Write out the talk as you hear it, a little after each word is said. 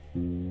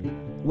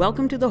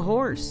Welcome to The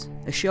Horse,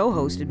 a show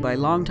hosted by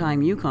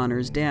longtime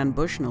Yukoners Dan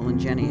Bushnell and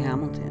Jenny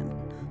Hamilton.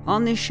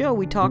 On this show,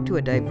 we talk to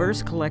a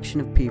diverse collection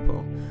of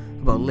people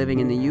about living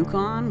in the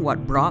Yukon,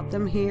 what brought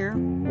them here,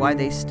 why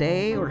they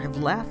stay or have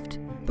left,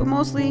 but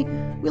mostly,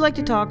 we like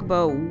to talk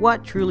about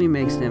what truly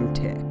makes them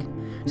tick.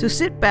 So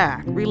sit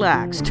back,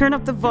 relax, turn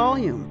up the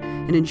volume,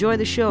 and enjoy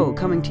the show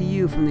coming to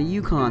you from the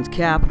Yukon's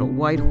capital,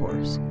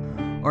 Whitehorse,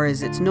 or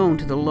as it's known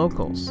to the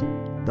locals,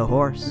 The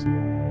Horse.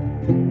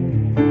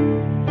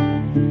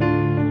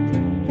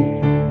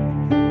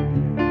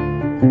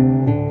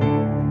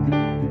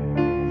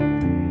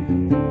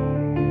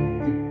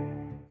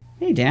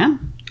 Hey,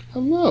 Dan.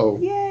 Hello.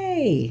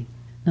 Yay!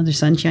 Another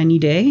sunshiny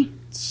day.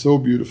 It's so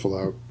beautiful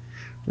out.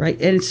 Right,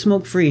 and it's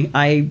smoke-free.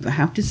 I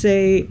have to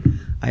say,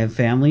 I have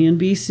family in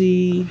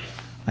BC.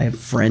 I have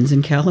friends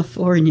in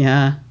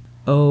California.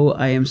 Oh,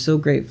 I am so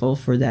grateful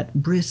for that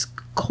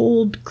brisk,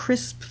 cold,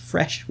 crisp,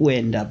 fresh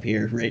wind up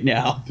here right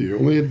now. The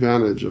only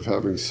advantage of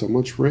having so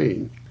much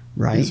rain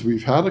is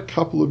we've had a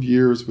couple of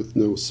years with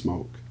no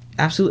smoke.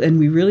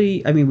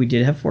 Absolutely, and we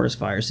did have forest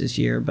fires this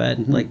year,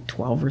 but like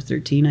 12 or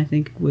 13, I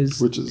think, was...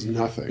 Which is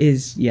nothing.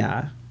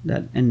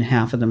 And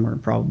half of them were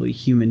probably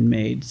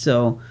human-made.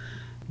 So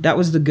that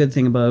was the good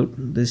thing about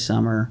this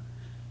summer.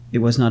 It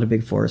was not a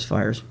big forest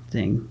fires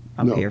thing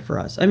up here for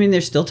us. I mean,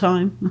 there's still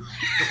time.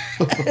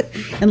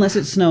 Unless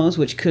it snows,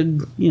 which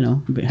could,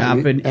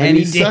 happen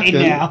any day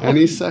now.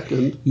 Any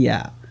second.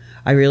 Yeah.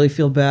 I really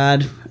feel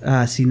bad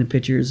seeing the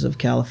pictures of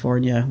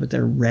California with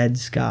their red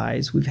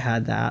skies. We've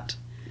had that.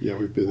 Yeah,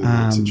 we've been in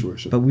that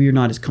situation. But we're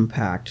not as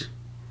compact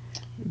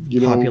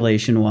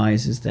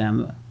population-wise as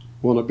them.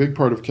 Well, and a big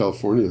part of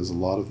California is a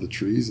lot of the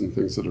trees and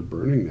things that are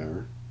burning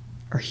there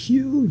are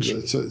huge.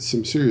 It's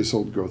some serious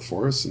old growth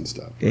forests and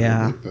stuff. Right?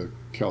 Yeah. Like the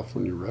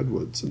California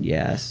redwoods.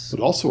 Yes. But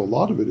also a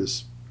lot of it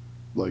is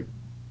like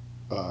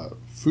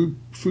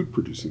food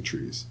producing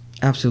trees.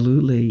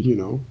 Absolutely.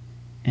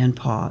 And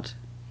pot.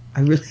 I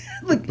really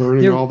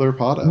burning all their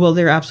pot up. Well,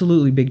 they're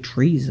absolutely big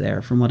trees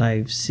there from what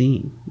I've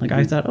seen. Like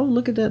I thought, oh,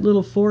 look at that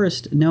little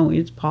forest. No,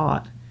 it's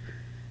pot.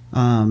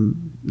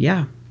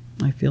 Yeah,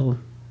 I feel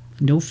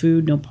no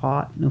food, no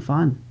pot, no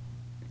fun.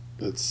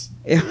 It's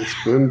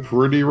been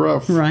pretty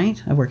rough,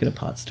 right? I work at a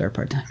pot store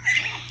part time.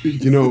 I've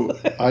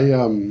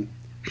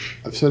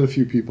sent a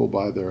few people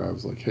by there. I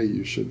was like, hey,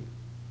 you should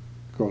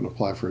go and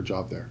apply for a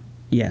job there.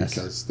 Yes,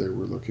 because they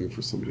were looking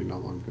for somebody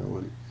not long ago,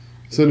 and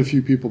sent a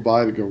few people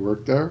by to go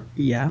work there.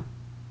 Yeah.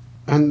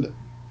 And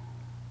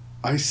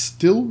I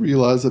still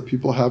realize that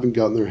people haven't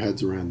gotten their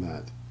heads around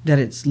that. That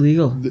it's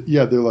legal.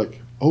 They're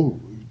like, oh,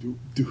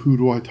 who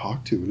do I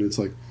talk to? And it's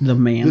like... The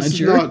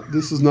manager.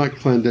 This is not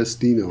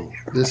clandestino.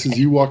 This is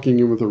you walking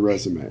in with a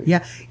resume.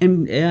 Yeah,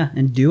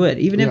 and do it.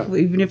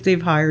 Even if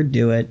they've hired,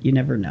 do it. You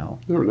never know.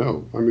 Never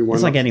know. I mean, why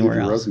it's not like anywhere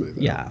leave your else. Resume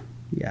there? Yeah.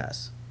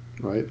 Yes.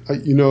 Right.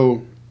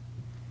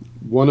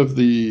 One of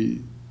the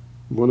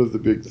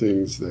big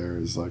things there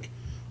is like,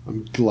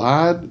 I'm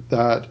glad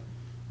that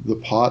the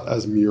pot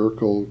as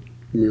miracle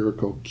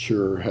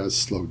cure has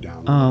slowed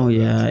down. Oh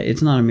yeah,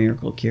 it's not a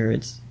miracle cure.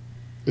 It's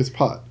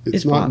pot.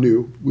 It's not pot.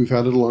 New. We've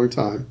had it a long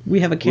time. We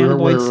have a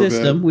cannabinoid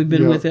system. We've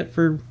been with it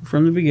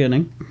from the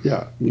beginning.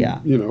 Yeah. Yeah.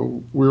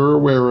 We're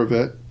aware of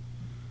it.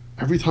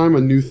 Every time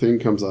a new thing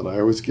comes out, I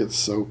always get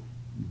so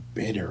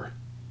bitter.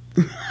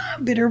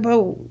 Bitter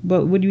about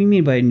what do you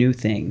mean by a new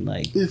thing?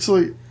 Like it's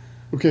like,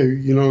 okay,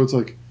 it's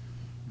like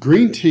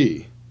green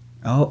tea.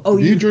 Oh!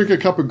 If you drink a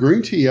cup of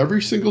green tea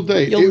every single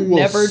day, it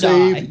will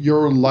save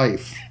your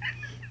life.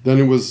 Then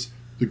it was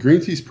the green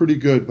tea's pretty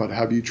good, but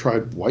have you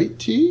tried white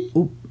tea?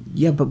 Oh,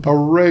 yeah, but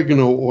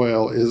oregano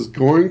oil is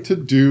going to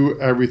do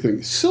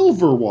everything.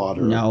 Silver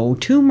water. No,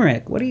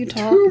 turmeric. What are you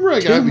talking?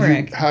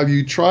 Turmeric. Have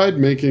you tried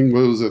making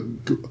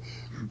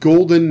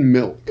golden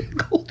milk?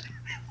 Golden.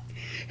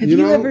 Have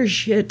you ever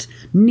shit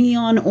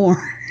neon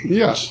orange?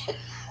 Yeah.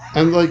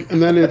 And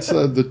then it's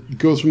it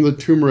goes from the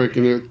turmeric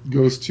and it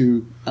goes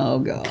to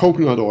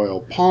coconut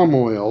oil, palm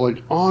oil,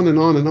 like on and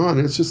on and on.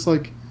 It's just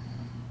like,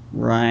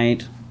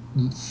 right.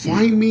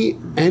 Find me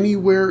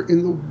anywhere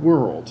in the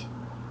world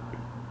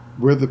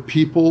where the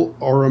people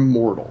are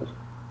immortal.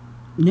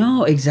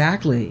 No,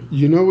 exactly.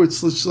 It's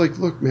just like,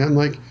 look, man,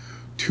 like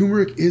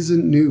turmeric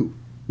isn't new.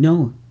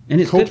 No, and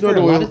it's coconut good for a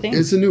oil lot of things.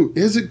 Isn't new.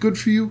 Is it good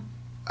for you?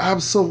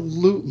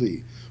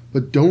 Absolutely,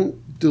 but don't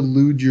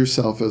delude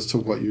yourself as to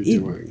what you're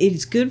doing.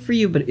 It's good for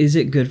you, but is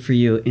it good for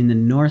you in the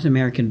North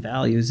American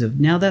values of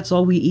now that's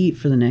all we eat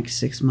for the next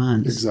 6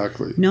 months?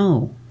 Exactly.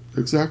 No.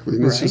 Exactly.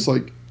 And it's just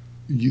like,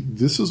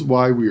 this is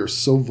why we are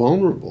so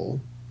vulnerable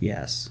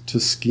to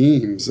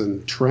schemes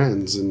and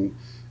trends, and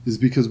is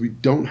because we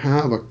don't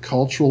have a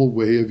cultural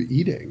way of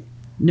eating.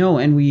 No,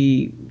 and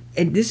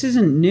this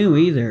isn't new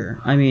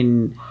either. I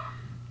mean,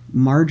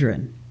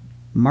 margarine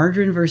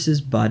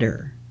versus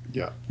butter.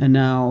 Yeah. And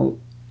now...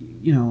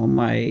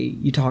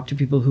 you talk to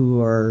people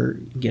who are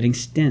getting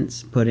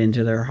stents put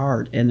into their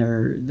heart, and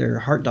their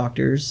heart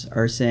doctors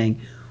are saying,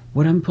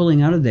 what I'm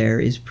pulling out of there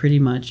is pretty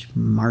much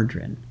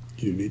margarine.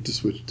 You need to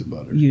switch to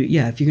butter.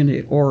 If you're going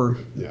to, or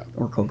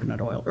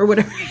coconut oil, or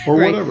whatever. Or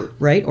right? whatever.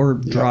 Right? Or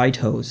dry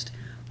toast.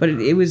 But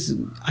it was,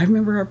 I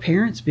remember our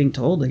parents being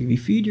told, like, if you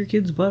feed your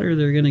kids butter,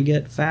 they're going to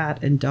get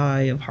fat and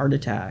die of heart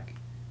attack.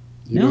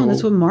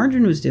 That's what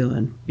margarine was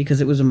doing,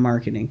 because it was a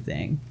marketing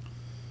thing.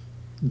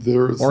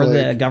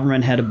 The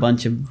government had a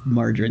bunch of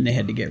margarine they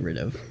had to get rid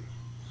of.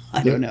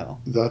 I don't know.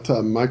 That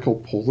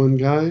Michael Pollan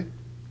guy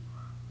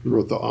who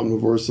wrote The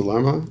Omnivore's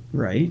Dilemma.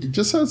 Right. He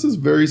just has this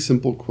very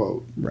simple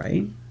quote.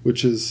 Right.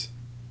 Which is,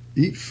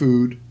 eat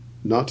food,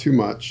 not too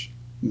much,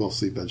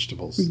 mostly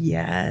vegetables.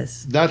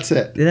 Yes. That's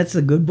it. That's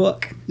a good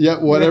book. Yeah,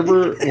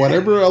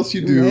 whatever else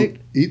you do,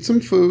 eat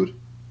some food,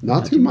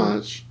 not too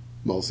much,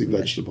 mostly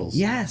vegetables.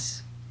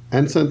 Yes.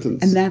 End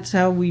sentence. And that's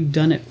how we've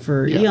done it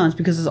for eons,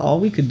 because it's all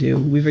we could do.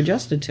 We've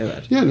adjusted to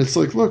it. Yeah, and it's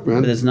like, look,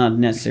 man. But it's not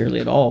necessarily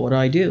at all what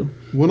I do.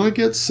 When I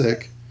get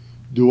sick,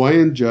 do I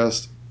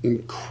ingest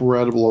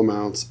incredible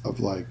amounts of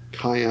like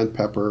cayenne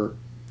pepper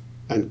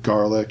and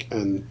garlic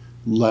and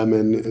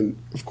lemon? And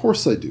of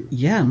course I do.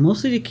 Yeah,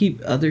 mostly to keep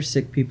other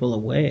sick people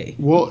away.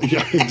 Well,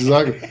 yeah,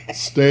 exactly.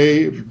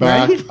 Stay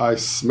back. Right? I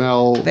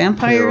smell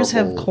Vampires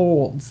terrible. have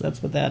colds.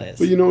 That's what that is.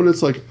 But and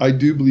it's like, I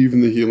do believe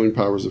in the healing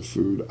powers of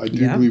food. I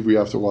do believe we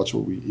have to watch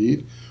what we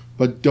eat.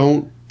 But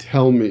don't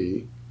tell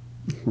me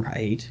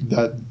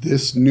that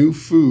this new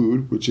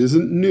food, which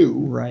isn't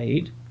new,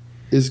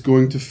 is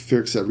going to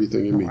fix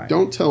everything in me.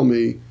 Don't tell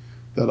me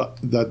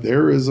that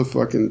there is a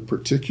fucking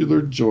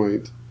particular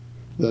joint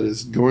that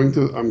is going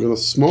to, I'm going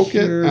to smoke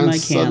it and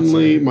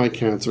suddenly my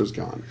cancer's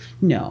gone.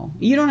 No.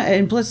 You don't,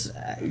 and plus,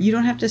 you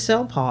don't have to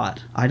sell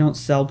pot. I don't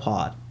sell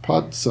pot.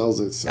 Pot sells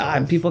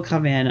itself. People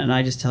come in and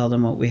I just tell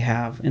them what we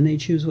have and they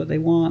choose what they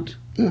want.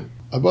 Yeah.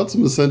 I bought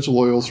some essential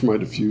oils for my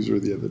diffuser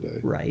the other day.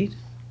 Right.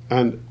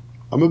 And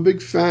I'm a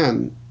big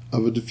fan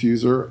of a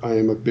diffuser. I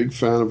am a big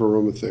fan of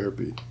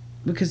aromatherapy.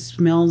 Because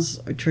smells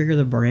trigger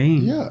the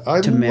brain. Yeah, I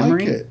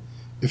like it.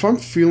 If I'm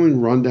feeling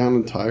run down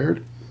and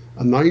tired,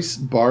 a nice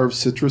bar of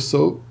citrus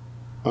soap,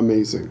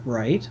 amazing.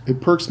 Right.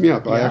 It perks me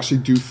up. Yeah. I actually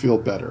do feel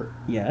better.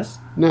 Yes.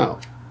 Now,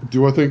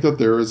 do I think that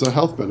there is a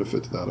health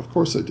benefit to that? Of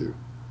course I do.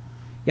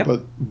 Yep.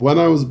 But when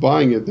I was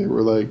buying it, they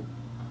were like,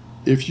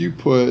 if you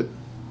put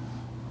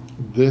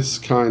this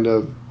kind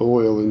of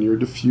oil in your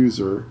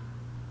diffuser,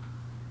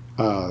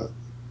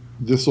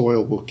 this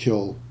oil will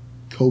kill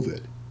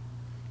COVID.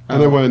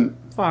 And I went,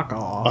 fuck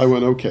off. I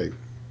went, okay.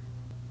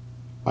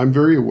 I'm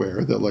very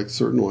aware that like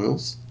certain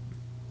oils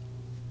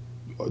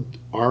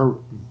are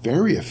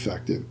very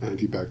effective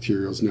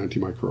antibacterials and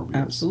antimicrobials.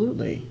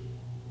 Absolutely.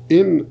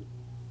 In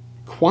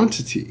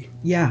quantity.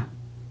 Yeah.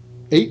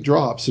 8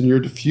 drops in your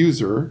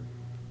diffuser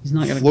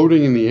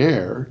floating in the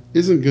air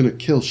isn't going to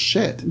kill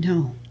shit.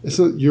 No.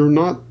 You're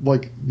not,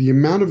 like, the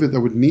amount of it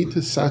that would need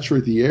to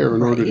saturate the air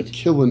in order to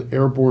kill an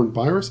airborne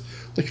virus.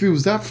 Like, if it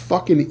was that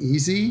fucking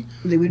easy...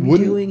 They would be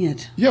doing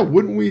it. Yeah,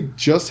 wouldn't we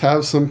just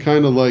have some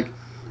kind of, like,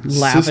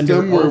 lavender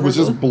system where it was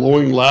just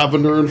blowing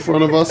lavender in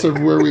front of us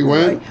everywhere we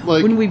went? Right.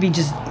 Like, wouldn't we be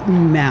just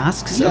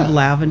masks of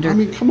lavender? I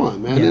mean, come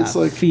on, man. Yeah, it's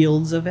like...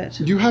 fields of it.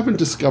 You haven't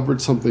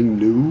discovered something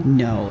new.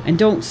 No. And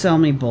don't sell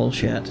me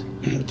bullshit.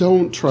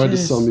 Don't try to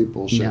sell me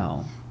bullshit.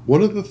 No.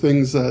 One of the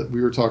things that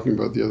we were talking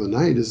about the other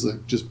night is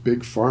like just big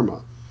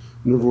pharma.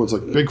 And everyone's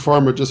like, big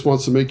pharma just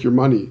wants to make your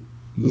money.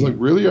 It's like,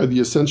 really? Are the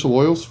essential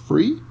oils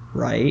free?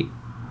 Right.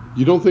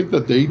 You don't think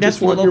that they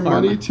just want your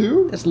money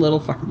too? That's little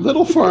pharma.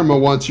 Little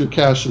pharma wants your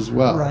cash as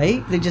well.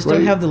 Right. They just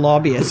don't have the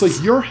lobbyists. It's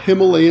like your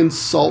Himalayan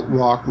salt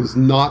rock was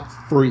not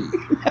free.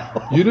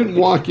 No. You didn't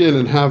walk in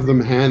and have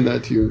them hand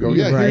that to you and go,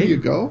 here you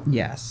go.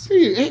 Yes.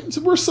 Hey,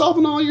 we're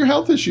solving all your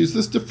health issues.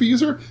 This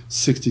diffuser,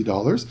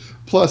 $60,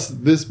 plus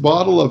this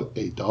bottle of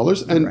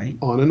 $8, and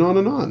on and on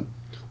and on.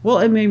 Well,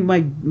 I mean,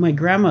 my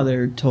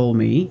grandmother told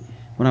me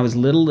when I was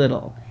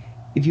little,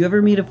 if you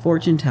ever meet a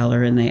fortune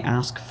teller and they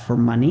ask for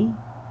money,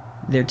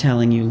 they're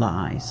telling you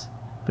lies.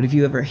 But if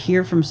you ever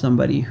hear from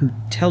somebody who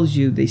tells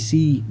you they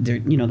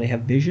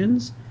have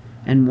visions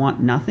and want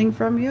nothing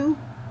from you,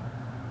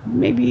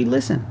 maybe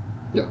listen.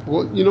 Yeah,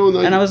 well,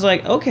 and I was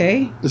like,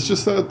 okay. It's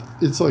just that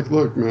it's like,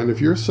 look, man,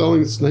 if you're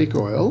selling snake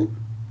oil,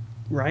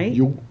 right?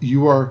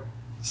 You are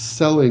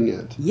selling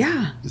it.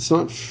 Yeah. It's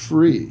not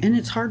free. And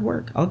it's hard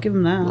work. I'll give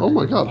them that. Oh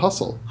my God,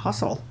 hustle.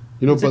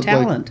 It's a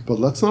talent. But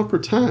let's not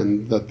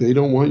pretend that they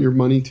don't want your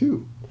money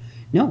too.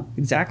 No,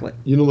 exactly.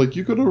 Like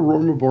you go to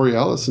Aurora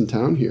Borealis in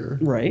town here.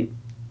 Right.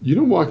 You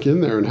don't walk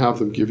in there and have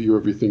them give you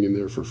everything in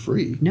there for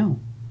free. No.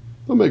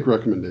 They'll make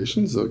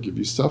recommendations. They'll give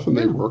you stuff, and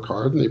they work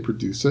hard, and they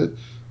produce it,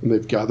 and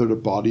they've gathered a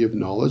body of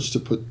knowledge to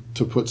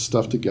put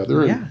stuff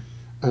together.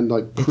 And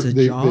like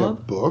they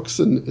have books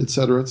and et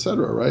cetera,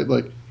 right?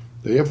 Like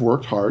they have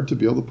worked hard to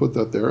be able to put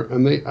that there,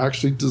 and they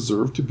actually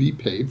deserve to be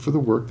paid for the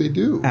work they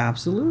do.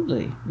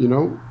 Absolutely.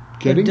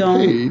 Getting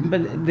paid.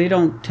 But they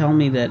don't tell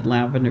me that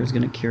lavender is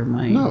going to cure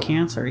my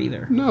cancer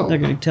either. No. They're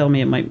going to tell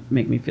me it might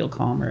make me feel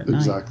calmer at night.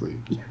 Exactly.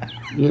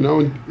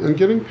 And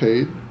getting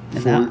paid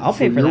I'll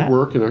pay for your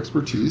work and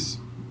expertise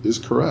is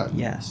correct.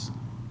 Yes.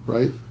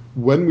 Right?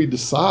 When we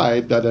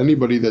decide that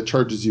anybody that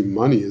charges you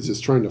money is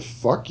just trying to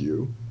fuck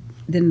you,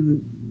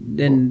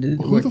 then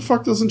who the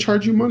fuck doesn't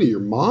charge you money? Your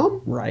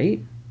mom?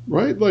 Right.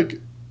 Right? Like,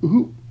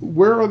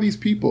 where are these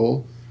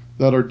people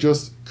that are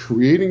just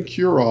creating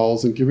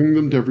cure-alls and giving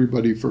them to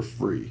everybody for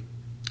free.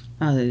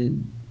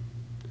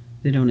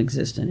 They don't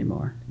exist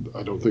anymore.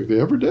 I don't think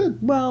they ever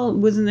did. Well,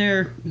 wasn't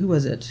there... Who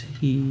was it?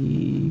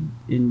 He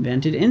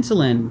invented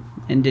insulin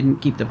and didn't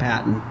keep the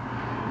patent.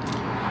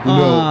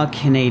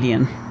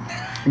 Canadian.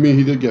 I mean,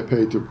 he did get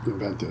paid to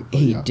invent it.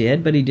 He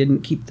did, but he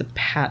didn't keep the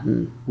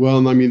patent.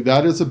 Well, I mean,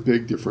 that is a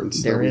big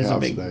difference that we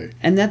have today.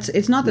 And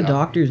it's not the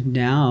doctors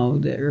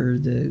now or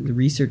the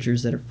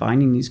researchers that are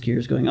finding these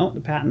cures going, oh,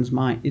 the patent's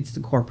mine. It's the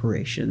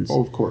corporations. Oh,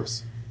 of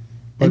course.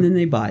 And then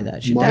they buy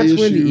that shit. That's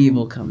where the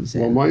evil comes in.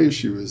 Well, my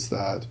issue is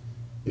that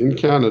in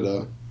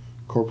Canada,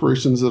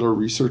 corporations that are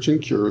researching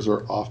cures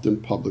are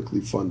often publicly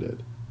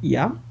funded.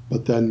 Yeah.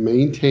 But then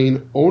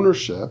maintain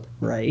ownership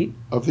right.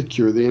 of the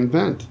cure they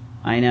invent.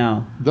 I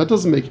know. That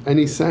doesn't make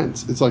any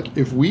sense. It's like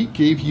if we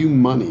gave you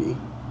money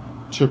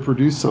to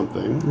produce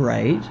something,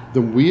 right,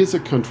 then we as a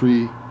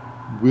country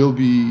will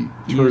be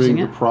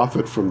turning a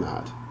profit from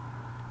that.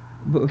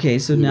 Okay,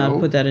 so now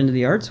put that into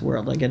the arts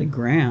world. I get a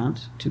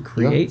grant to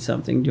create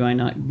something. Do I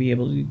not be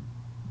able to,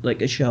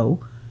 like a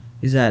show?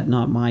 Is that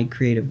not my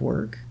creative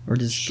work? Or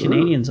does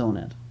Canadians own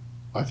it?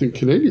 I think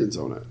Canadians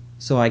own it.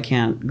 So I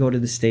can't go to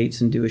the States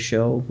and do a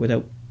show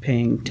without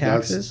paying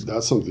taxes?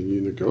 That's something you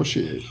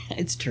negotiate.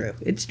 It's true.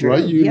 It's true.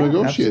 Right? You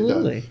negotiate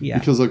absolutely. that. Yeah.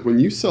 Because like when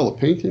you sell a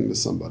painting to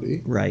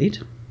somebody, right,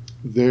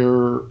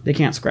 they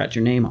can't scratch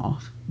your name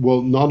off.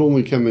 Well, not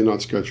only can they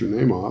not scratch your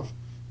name off,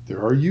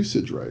 there are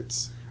usage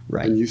rights.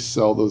 Right. And you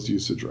sell those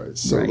usage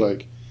rights. So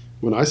like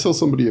when I sell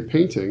somebody a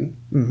painting,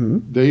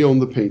 they own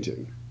the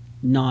painting.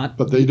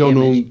 But they don't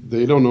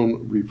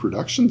own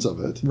reproductions of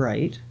it.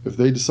 Right. If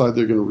they decide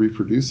they're going to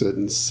reproduce it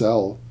and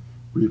sell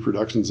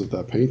reproductions of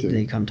that painting,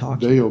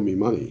 they owe me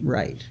money.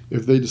 Right.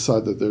 If they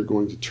decide that they're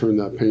going to turn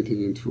that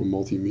painting into a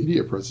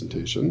multimedia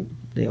presentation,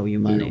 they owe you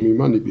money. They owe me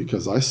money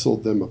because I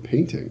sold them a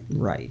painting.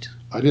 Right.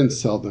 I didn't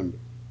sell them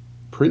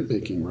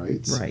printmaking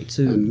rights. Right.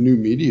 So, and new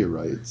media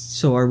rights.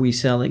 So are we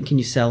selling? Can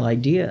you sell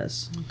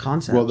ideas,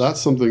 concepts? Well,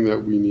 that's something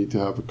that we need to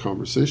have a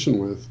conversation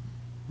with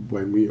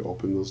when we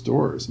open those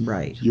doors.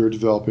 Right. You're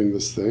developing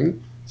this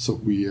thing, so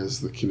we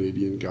as the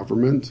Canadian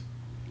government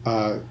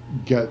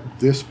get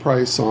this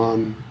price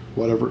on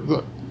whatever.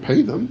 Look,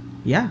 pay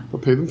them. Yeah.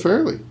 But pay them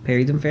fairly.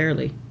 Pay them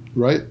fairly.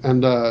 Right?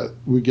 And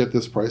we get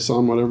this price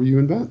on whatever you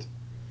invent.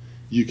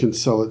 You can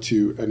sell it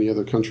to any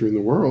other country in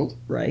the world.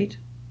 Right.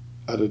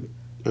 At a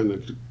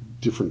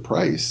different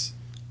price.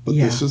 But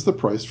this is the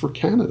price for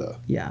Canada.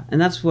 Yeah.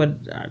 And that's what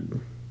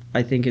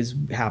I think is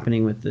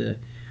happening with the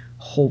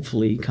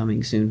hopefully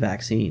coming soon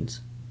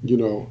vaccines.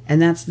 And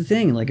that's the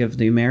thing. Like if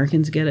the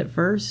Americans get it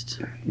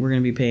first, we're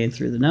going to be paying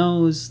through the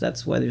nose.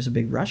 That's why there's a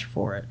big rush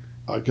for it.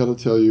 I got to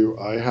tell you,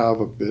 I have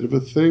a bit of a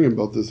thing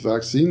about this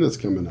vaccine that's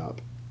coming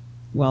up.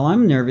 Well,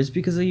 I'm nervous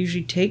because they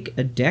usually take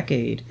a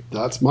decade.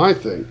 That's my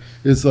thing.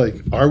 It's like,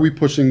 are we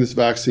pushing this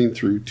vaccine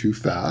through too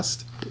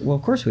fast? Well,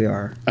 of course we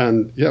are.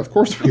 And yeah, of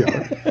course we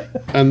are.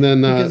 And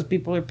then because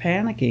people are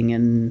panicking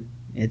and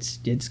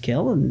it's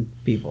killing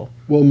people.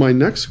 Well, my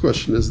next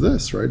question is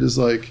this, right? Is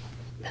like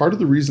part of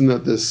the reason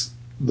that this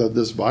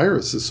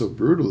virus is so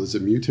brutal is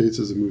it mutates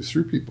as it moves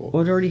through people.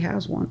 Well, it already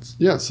has once.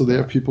 Yeah, so they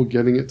have people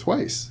getting it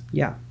twice.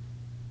 Yeah.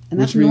 And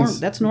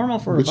that's normal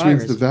for a virus. Which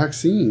means the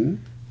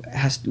vaccine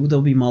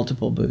there'll be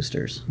multiple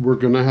boosters. We're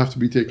going to have to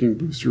be taking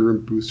booster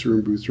and booster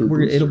and booster and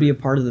booster. It'll be a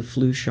part of the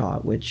flu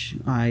shot,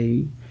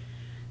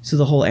 so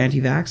the whole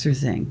anti-vaxxer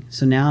thing.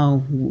 So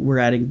now we're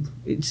adding,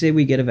 say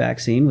we get a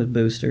vaccine with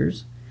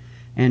boosters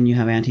and you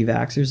have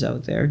anti-vaxxers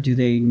out there, do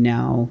they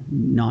now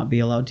not be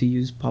allowed to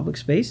use public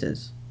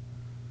spaces?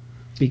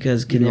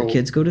 Because can their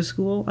kids go to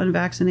school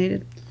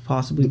unvaccinated?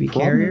 Possibly be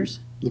carriers?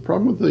 The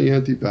problem with the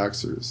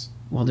anti-vaxxers...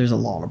 Well, there's a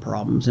lot of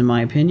problems, in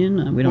my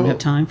opinion. We don't have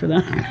time for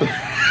that.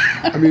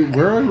 I mean,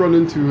 where I run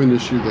into an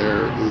issue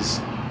there is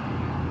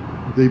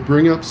they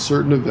bring up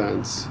certain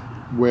events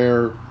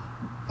where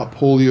a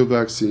polio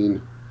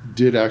vaccine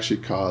did actually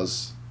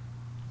cause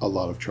a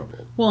lot of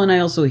trouble. Well, and I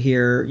also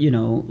hear,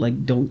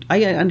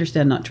 I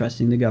understand not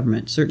trusting the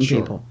government, certain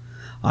people.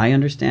 I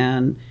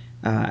understand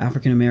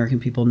African American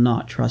people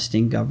not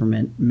trusting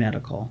government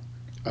medical.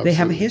 Absolutely. They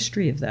have a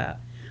history of that.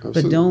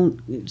 Absolutely. But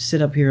don't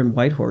sit up here in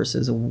Whitehorse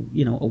as a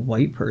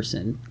white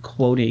person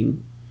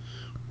quoting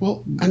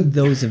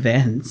those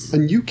events.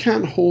 And you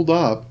can't hold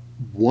up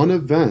one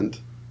event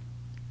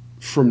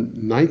from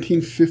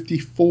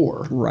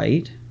 1954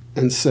 right,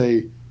 and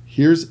say,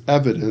 here's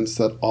evidence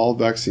that all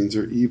vaccines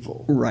are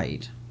evil.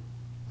 Right.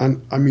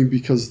 And I mean,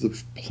 because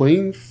the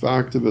plain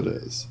fact of it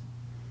is,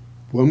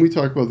 when we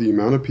talk about the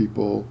amount of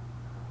people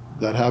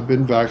that have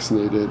been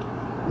vaccinated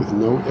with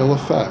no ill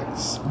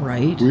effects,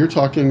 right, we're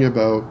talking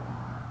about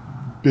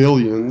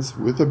billions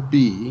with a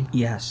B.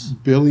 Yes.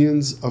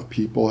 Billions of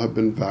people have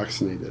been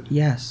vaccinated.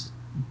 Yes.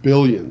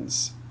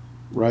 Billions,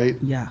 right?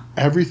 Yeah.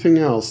 Everything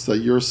else that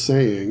you're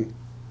saying,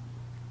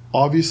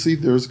 obviously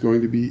there's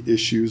going to be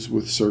issues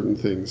with certain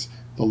things.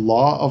 The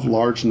law of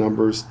large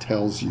numbers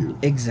tells you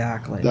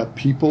exactly that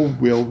people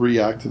will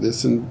react to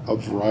this in a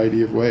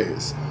variety of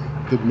ways.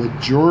 The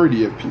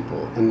majority of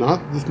people, and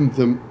not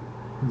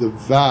the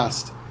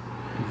vast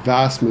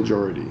vast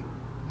majority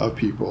of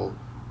people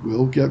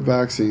will get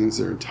vaccines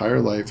their entire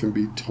life and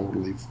be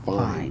totally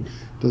fine.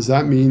 Does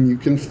that mean you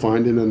can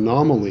find an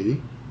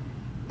anomaly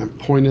and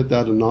point at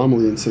that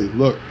anomaly and say,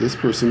 look, this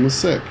person was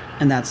sick?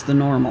 And that's the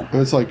normal.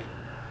 And it's like,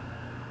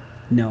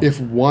 no. If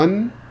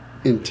 1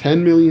 in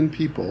 10 million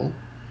people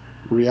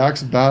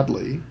reacts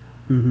badly,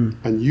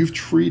 and you've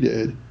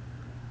treated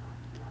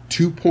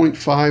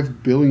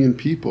 2.5 billion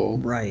people,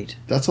 right,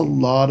 that's a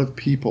lot of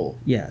people.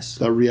 Yes.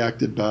 That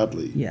reacted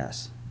badly.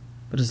 Yes.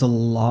 But it's a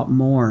lot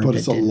more. But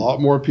it's a lot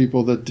more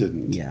people that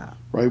didn't. Yeah.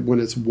 Right? When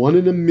it's 1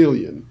 in a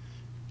million,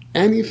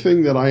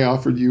 anything that I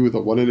offered you with a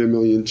 1 in a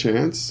million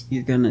chance,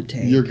 you're going to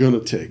take. You're going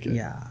to take it.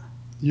 Yeah.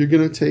 You're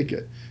going to take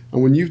it.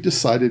 And when you've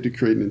decided to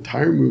create an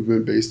entire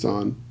movement based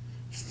on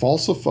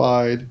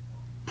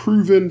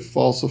proven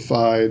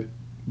falsified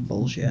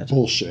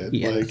bullshit,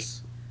 yes. like,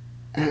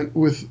 and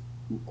with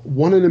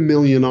 1 in a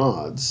million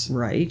odds,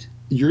 right?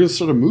 You're gonna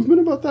start a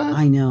movement about that?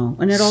 I know,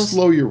 and it all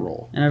slow your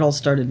roll. And it all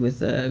started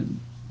with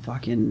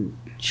fucking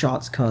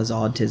shots cause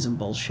autism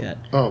bullshit.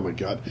 Oh my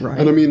god! Right.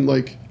 And I mean,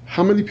 like,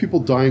 how many people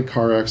die in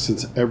car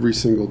accidents every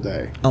single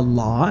day? A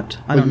lot.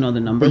 I don't know the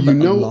number, but you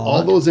know, a lot.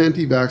 all those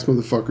anti-vax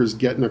motherfuckers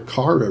get in a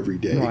car every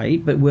day,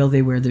 right? But will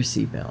they wear their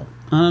seatbelt?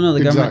 I don't know.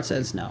 The government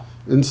says no.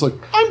 And it's like,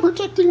 I'm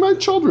protecting my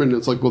children.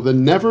 It's like, well,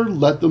 then never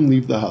let them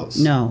leave the house.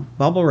 No,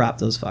 bubble wrap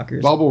those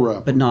fuckers. Bubble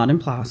wrap, but not in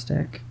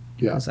plastic.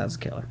 Yeah, because that's a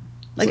killer.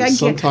 Like,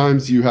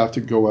 sometimes you have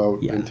to go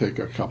out and take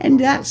a couple.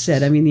 And that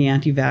said, I mean, the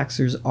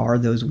anti-vaxxers are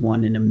those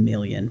 1 in a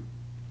million.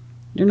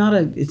 They're not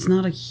it's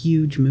not a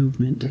huge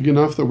movement. Big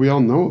enough that we all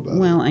know about it.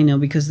 Well, I know,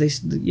 because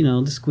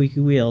the squeaky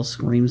wheel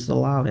screams the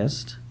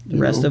loudest. The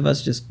rest of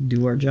us just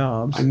do our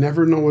jobs. I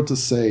never know what to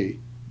say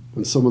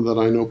when someone that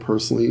I know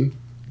personally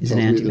tells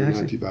me they're an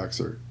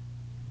anti-vaxxer.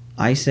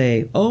 I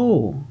say,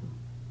 oh,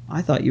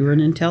 I thought you were an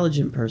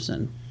intelligent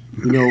person.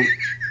 You know,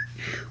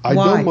 I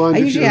why? don't mind. I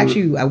usually ask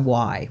you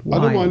why. I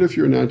don't mind if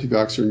you're an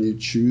anti-vaxxer and you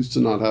choose to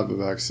not have a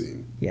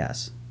vaccine.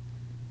 Yes.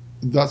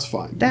 That's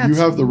fine. You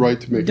have the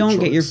right to make a choice. Don't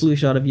get your flu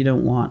shot if you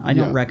don't want. I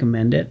don't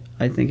recommend it.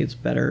 I think it's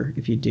better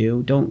if you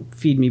do. Don't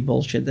feed me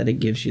bullshit that it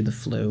gives you the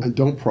flu. And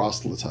don't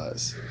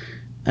proselytize.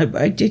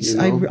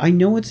 I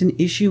know it's an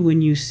issue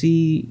when you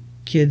see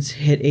kids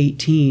hit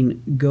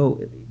 18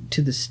 go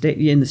to the state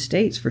in the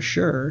States for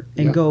sure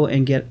and go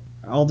and get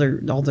all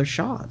their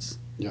shots.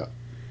 Yeah.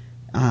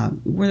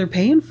 Where they're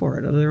paying for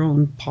it out of their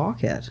own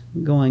pocket,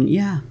 going,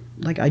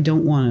 like, I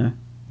don't want to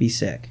be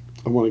sick.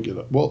 I want to get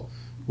it. Well,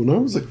 when I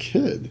was a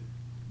kid,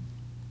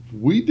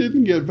 we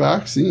didn't get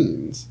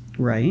vaccines.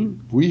 Right.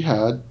 We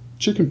had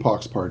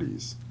chickenpox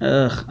parties.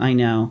 Ugh, I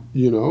know.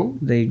 You know?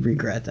 They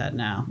regret that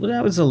now. Well,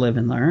 that was a live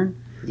and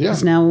learn. Yeah.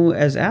 Because now,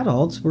 as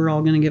adults, we're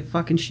all going to get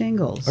fucking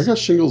shingles. I got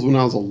shingles when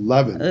I was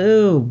 11.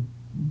 Oh,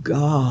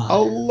 God.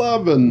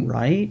 11.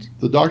 Right?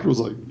 The doctor was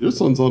like, your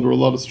son's under a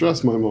lot of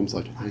stress. My mom's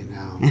like, I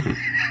know.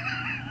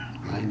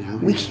 I know.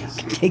 We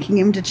kept taking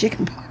him to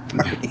chickenpox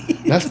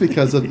parties. That's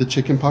because of the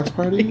chickenpox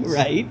parties?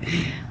 Right.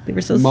 They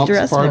were so Mumps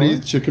stressful.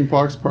 parties,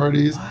 chickenpox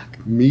parties,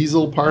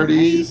 measles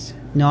parties.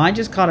 Right. No, I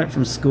just caught it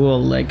from school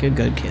like a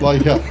good kid.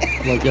 Like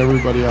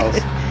everybody else.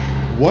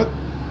 What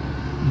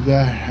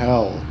the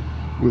hell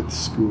with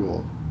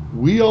school?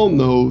 We all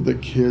know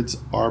that kids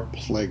are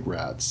plague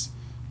rats.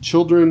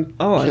 Children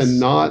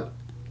cannot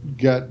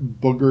get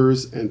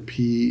boogers and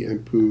pee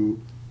and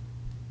poo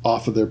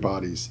off of their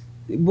bodies.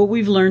 What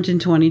we've learned in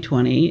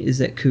 2020 is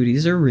that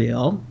cooties are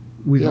real.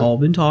 We've all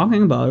been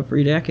talking about it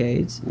for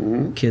decades.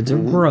 Mm-hmm. Kids are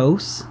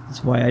gross.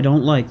 That's why I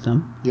don't like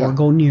them or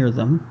go near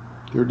them.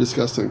 They're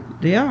disgusting.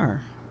 They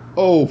are.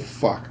 Oh,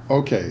 fuck.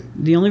 Okay.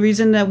 The only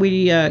reason that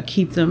we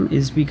keep them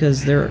is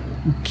because they're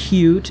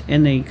cute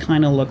and they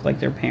kind of look like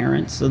their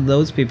parents, so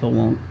those people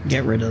won't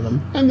get rid of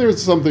them. And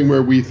there's something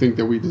where we think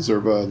that we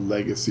deserve a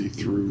legacy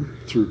through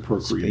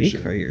procreation.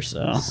 Speak for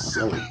yourself.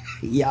 Silly.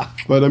 Yeah.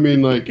 But I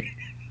mean, like,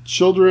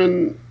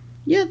 children...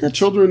 Yeah,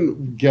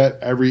 children get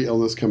every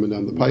illness coming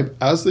down the pipe,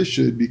 as they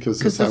should, because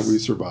that's how we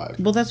survive.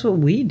 Well, that's what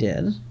we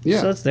did. Yeah.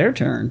 So it's their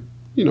turn.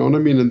 You know what I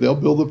mean? And they'll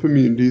build up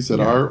immunities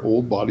that our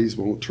old bodies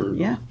won't turn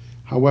off.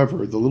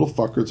 However, the little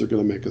fuckers are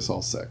going to make us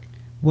all sick.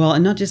 Well,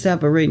 and not just that,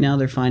 but right now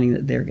they're finding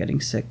that they're getting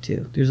sick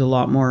too. There's a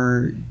lot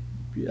more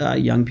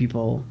young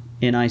people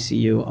in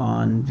ICU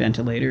on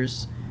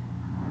ventilators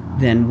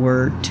than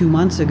were 2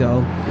 months ago.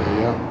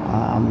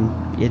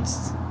 Yeah.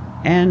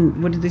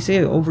 And what did they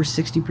say? Over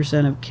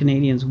 60% of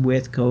Canadians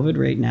with COVID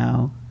right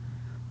now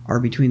are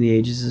between the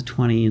ages of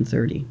 20 and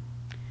 30.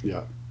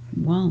 Yeah.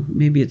 Well,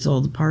 maybe it's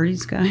all the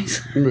parties,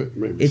 guys.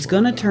 Maybe it's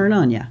going to turn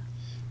on you.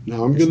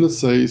 Now, I'm going to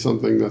say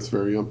something that's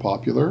very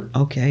unpopular.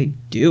 Okay,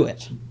 do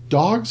it.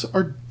 Dogs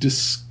are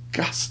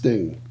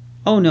disgusting.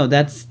 Oh, no,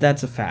 that's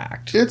a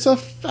fact. It's a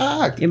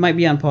fact. It might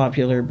be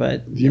unpopular,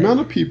 but... The amount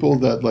of people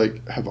that,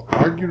 like, have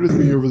argued with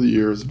me over the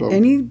years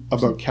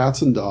about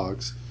cats and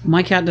dogs...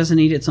 My cat doesn't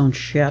eat its own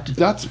shit.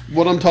 That's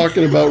what I'm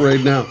talking about right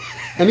now.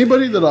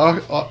 Anybody that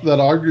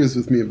argues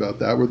with me about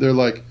that, where they're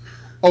like,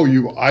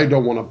 I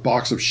don't want a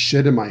box of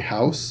shit in my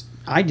house.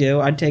 I do.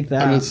 I'd take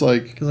that. And it's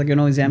like, because I can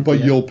always empty but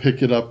it. you'll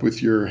pick it up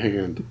with your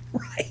hand.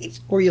 Right.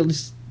 Or you'll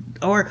just...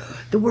 Or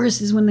the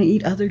worst is when they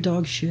eat other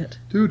dog shit.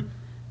 Dude,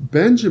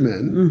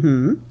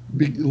 Benjamin,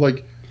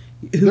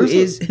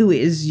 Who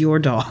is your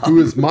dog? who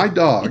is my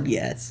dog,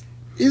 Yes.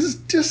 is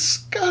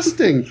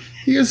disgusting.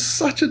 He is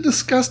such a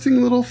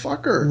disgusting little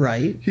fucker.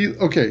 Right.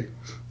 Okay,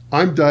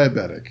 I'm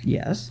diabetic,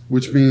 Yes.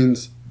 which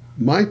means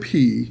my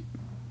pee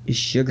Is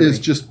sugary. is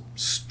just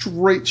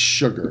straight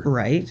sugar.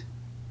 Right.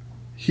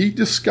 He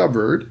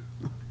discovered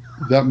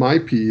that my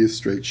pee is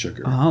straight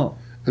sugar. Oh.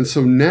 And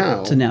so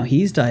now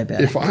he's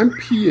diabetic. if I'm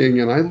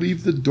peeing and I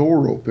leave the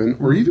door open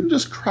or even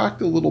just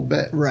cracked a little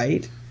bit,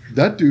 Right.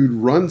 that dude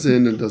runs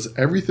in and does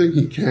everything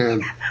he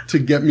can to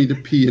get me to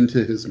pee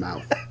into his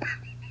mouth.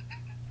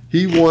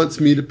 He wants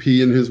me to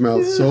pee in his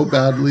mouth so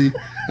badly,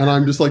 and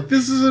I'm just like,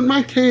 this isn't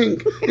my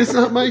kink. It's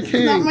not my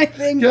kink. not my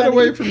thing, Get buddy.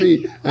 away from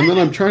me. And then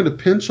I'm trying to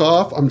pinch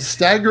off. I'm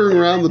staggering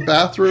around the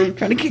bathroom.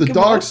 Trying to kick The him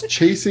dog's off.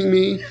 chasing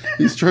me.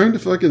 He's trying to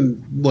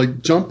fucking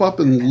like jump up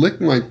and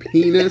lick my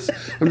penis.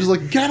 I'm just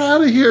like, get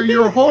out of here.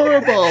 You're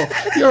horrible.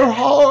 You're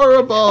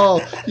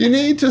horrible. You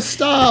need to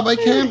stop. I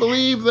can't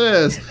believe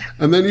this.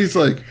 And then he's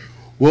like,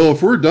 well,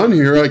 if we're done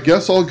here, I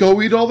guess I'll go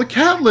eat all the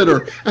cat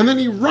litter. And then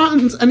he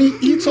runs and he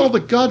eats all the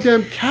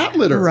goddamn cat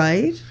litter.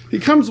 Right. He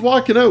comes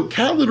walking out,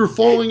 cat litter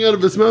falling out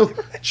of his mouth,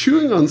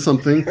 chewing on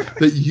something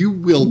that you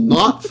will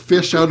not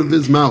fish out of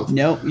his mouth.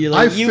 No, you're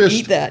like,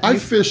 eat that. I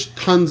fished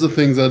tons of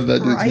things out of that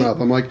dude's Right. mouth.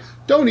 I'm like,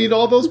 don't eat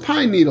all those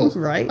pine needles.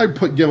 Right. I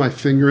get my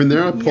finger in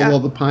there, I pull Yeah. all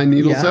the pine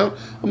needles Yeah. out.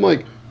 I'm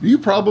like, you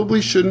probably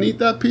shouldn't eat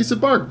that piece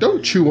of bark.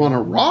 Don't chew on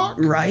a rock.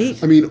 Right.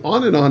 I mean,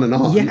 on and on and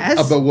on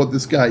Yes. about what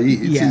this guy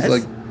eats. Yes. He's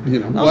like, you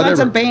know, Oh, whatever. that's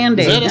a Band-Aid.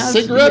 Is that a That's-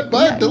 cigarette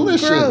butt? yeah,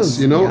 Delicious. gross.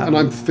 You know, Yeah. and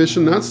I'm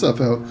fishing that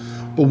stuff out.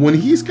 But when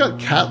he's got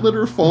cat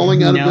litter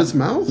falling out No. of his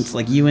mouth, It's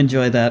like, you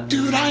enjoy that.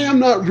 dude, I am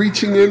not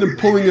reaching in and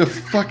pulling a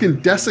fucking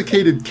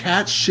desiccated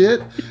cat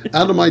shit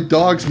out of my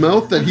dog's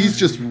mouth that he's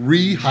just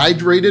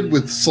rehydrated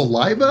with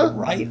saliva.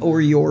 Right. Or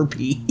your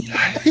pee.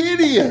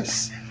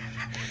 Hideous.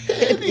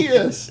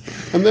 Hideous.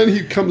 And then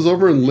he comes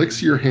over and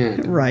licks your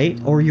hand. Right.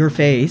 Or your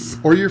face.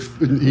 Or your...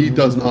 He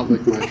does not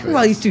lick my face.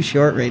 Well, he's too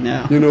short right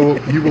now. You know,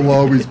 he will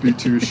always be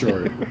too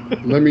short.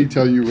 Let me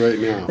tell you right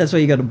now. That's why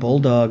you got a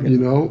bulldog. You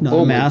know? Not Oh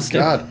a my mastiff.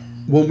 God.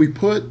 When we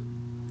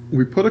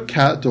put a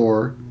cat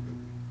door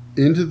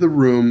into the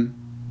room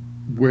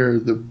where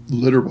the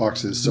litter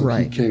box is so he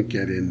Right. can't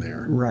get in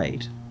there.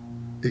 Right.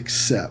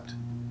 Except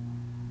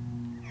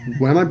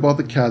when I bought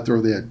the cat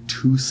door, they had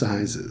two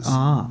sizes.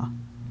 Ah.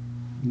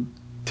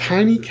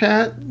 Tiny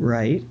cat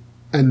Right.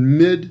 and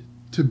mid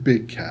to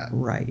big cat.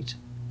 Right.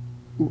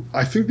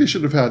 I think they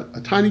should have had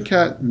a tiny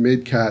cat,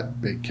 mid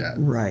cat, big cat.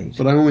 Right.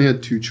 But I only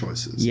had two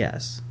choices.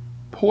 Yes.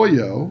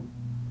 Pollo,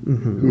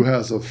 Mm-hmm. who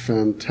has a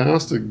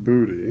fantastic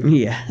booty.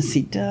 Yes,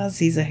 he does.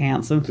 He's a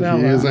handsome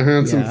fellow. He is a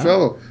handsome Yeah.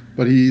 fellow,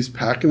 but he's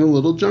packing a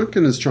little junk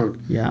in his trunk.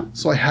 Yeah.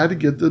 So I had to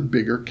get the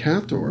bigger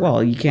cat door.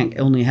 Well, you can't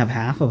only have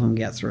half of them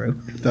get through.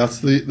 That's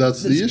the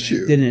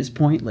issue. Then it's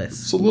pointless.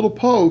 So little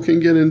Poe can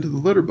get into the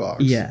litter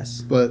box. Yes.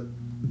 But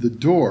the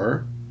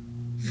door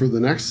for the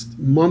next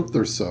month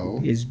or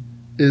so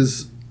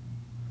is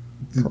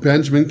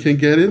Benjamin can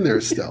get in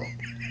there still.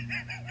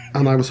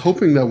 And I was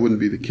hoping that wouldn't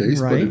be the case,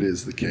 but Right. it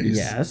is the case.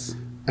 Yes.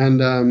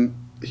 And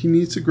he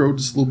needs to grow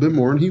just a little bit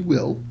more, and he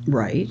will.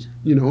 Right.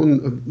 You know,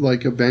 and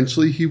like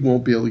eventually he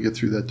won't be able to get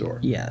through that door.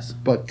 Yes.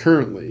 But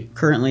currently,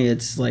 Currently,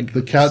 it's like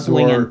the cat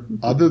door, swinging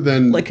other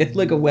than like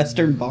a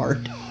Western bar.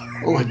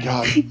 oh my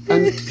god,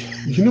 and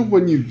you know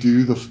when you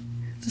do the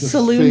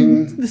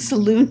Saloon. thing- The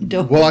saloon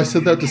door. Well, I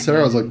said that to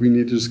Sarah. I was like, we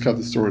need to just cut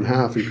this door in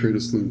half and create a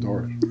saloon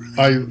door.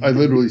 I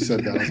literally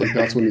said that. I was like,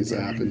 that's what needs to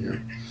happen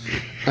here.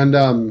 And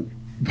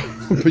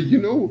but you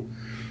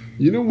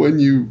know when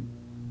you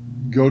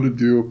go to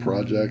do a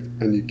project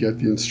and you get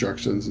the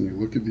instructions and you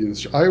look at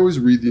the I always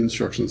read the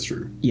instructions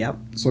through. Yep.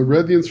 So I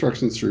read the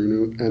instructions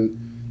through, and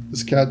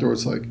this cat door,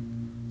 it's like,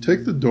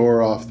 take the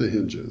door off the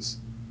hinges,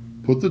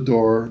 put the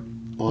door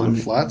on a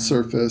flat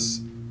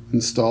surface,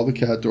 install the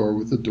cat door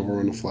with the door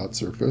on a flat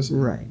surface,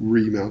 Right.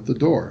 remount the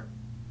door.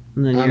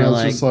 And then And you're I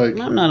was just like-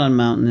 I'm not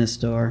unmounting this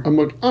door. I'm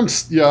like, I'm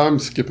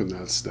skipping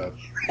that step.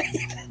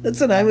 That's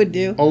what I would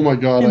do. Oh my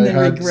god, And I then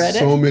had regret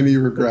so it? many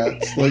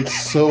regrets, like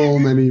so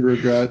many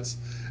regrets,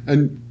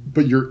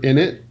 but you're in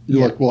it. You're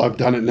Yeah. like, well, I've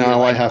done it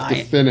now. I have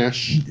to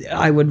finish.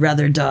 I would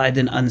rather die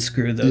than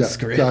unscrew those Yeah,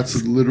 screws.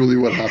 that's literally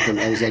what happened.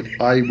 I was like,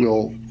 I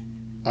will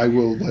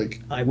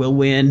like. I will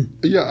win.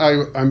 Yeah, I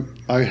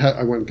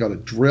went and got a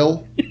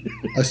drill.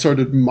 I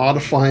started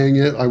modifying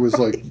it. I was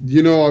like,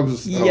 I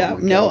was. Oh Yeah. my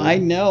No, God. I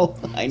know.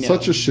 I know.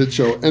 Such a shit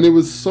show, and it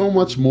was so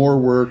much more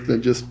work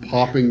than just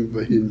popping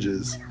the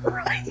hinges.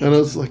 Right. And I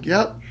was like,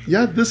 yeah,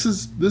 this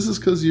is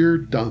because you're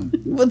done.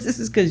 Well, this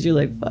is because you're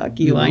like, fuck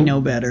you. You I know?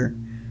 know better.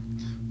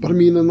 But I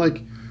mean, and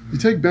like, you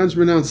take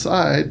Benjamin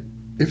outside.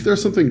 If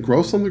there's something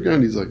gross on the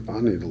ground, he's like, I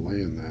need to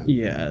lay in that.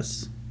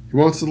 Yes. He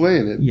wants to lay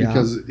in it Yeah.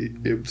 because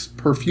it's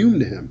perfume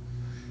to him.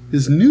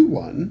 His new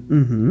one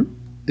Mm-hmm.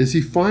 is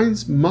he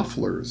finds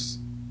mufflers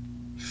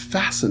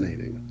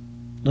fascinating.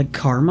 Like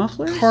car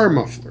mufflers? Car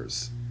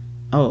mufflers.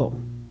 Oh.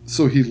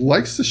 So he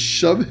likes to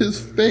shove his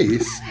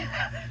face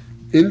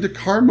into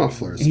car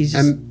mufflers. He's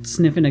just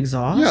sniffing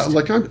exhaust? Yeah,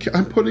 like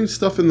I'm putting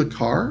stuff in the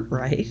car.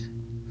 Right.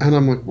 And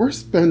I'm like,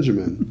 where's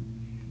Benjamin?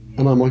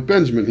 And I'm like,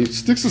 Benjamin. He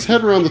sticks his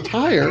head around the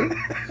tire.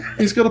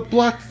 He's got a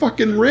black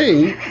fucking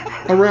ring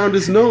around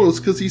his nose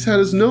because he's had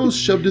his nose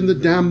shoved in the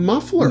damn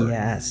muffler.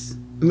 Yes.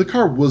 And the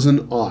car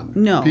wasn't on.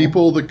 No.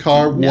 People, the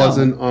car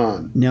wasn't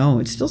on. No,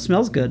 it still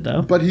smells good,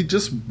 though. But he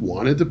just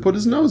wanted to put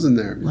his nose in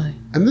there. Like,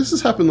 and this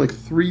has happened like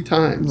 3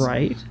 times.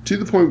 right. To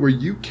the point where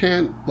you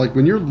can't, like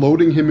when you're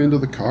loading him into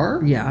the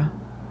car, Yeah.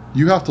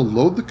 you have to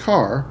load the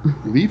car,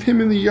 leave him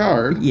in the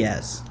yard,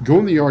 Yes. go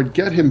in the yard,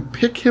 get him,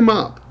 pick him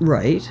up,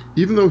 Right.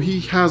 even though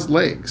he has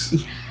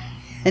legs,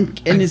 And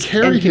carry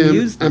and can him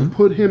use them. and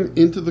put him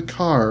into the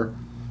car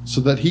so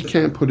that he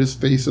can't put his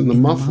face in the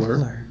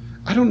muffler.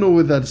 I don't know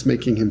whether that's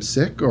making him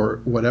sick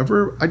or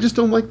whatever. I just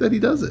don't like that he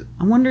does it.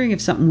 I'm wondering if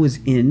something was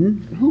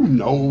in Who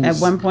knows? at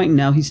one point.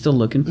 Now he's still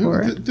looking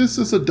for it. This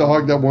is a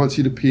dog that wants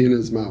you to pee in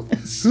his mouth.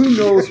 Who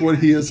knows what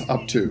he is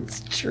up to?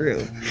 True.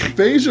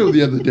 Phaedo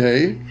the other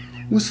day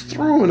was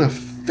throwing a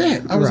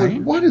fit. I was Right.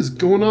 like, what is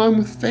going on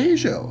with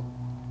Phaedo?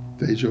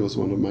 Phaedo is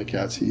one of my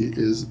cats. He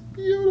is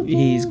beautiful.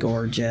 He's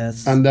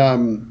gorgeous. And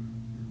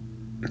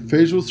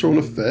Phaedo was throwing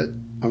a fit.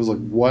 I was like,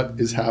 what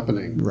is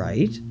happening?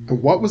 Right.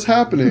 And what was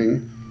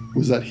happening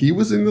was that he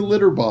was in the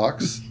litter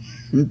box,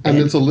 and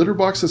it's a litter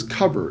box that's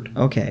covered.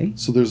 Okay.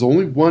 So there's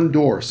only one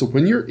door. So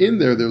when you're in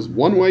there, there's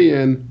one way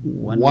in,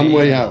 one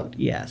way out.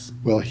 Yes.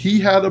 Well, he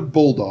had a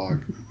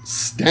bulldog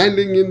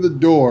standing in the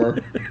door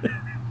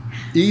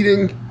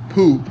eating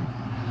poop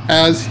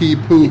as he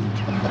pooped.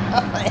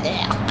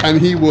 And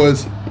he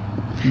was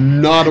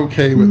not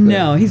okay with it.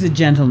 No, he's a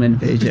gentleman,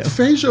 Phaedo.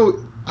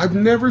 Phaedo, I've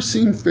never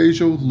seen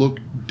Phaedo look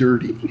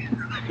dirty.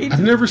 I've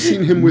never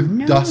seen him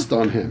with dust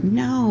on him.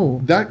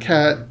 No. That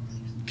cat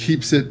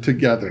keeps it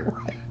together.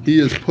 He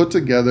is put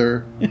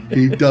together.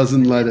 He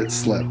doesn't let it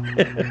slip.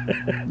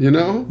 You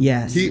know?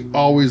 Yes. He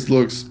always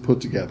looks put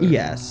together.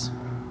 Yes.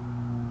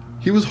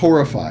 He was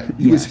horrified.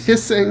 He was Yes.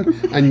 hissing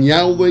and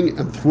yowling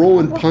and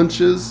throwing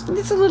punches.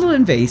 It's a little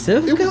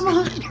invasive. It Come on.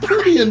 was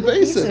pretty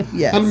invasive.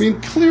 Yes. I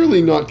mean,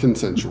 clearly not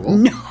consensual.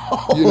 No.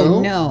 You know?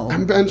 No.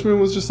 And Benjamin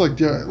was just like,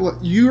 yeah, look,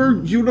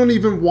 you don't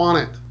even want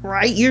it.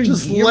 Right? You're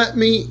Just let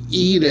me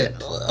eat it.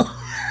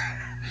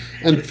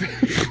 And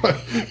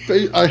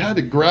I had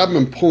to grab him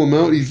and pull him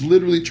out. He's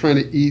literally trying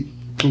to eat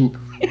poop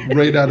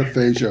right out of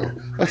Phaedo.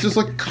 I was just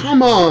like,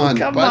 come on,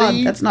 Come buddy.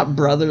 on. That's not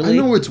brotherly. I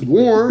know it's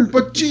warm,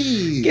 but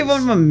geez. Give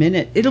him a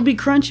minute. It'll be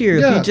crunchier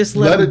if you just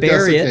let him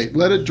bury it.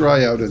 Let it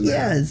dry out in there.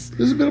 Yes.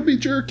 It'll be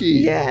jerky.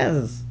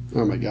 Yes.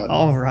 Oh my God.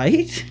 All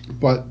right.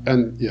 But,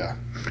 and yeah.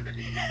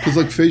 Because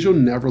like Phaedo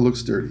never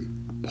looks dirty.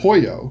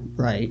 Pollo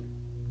Right.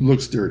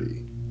 looks dirty.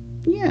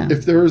 Yeah.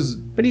 If there's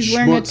he's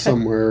wearing a schmutz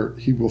somewhere,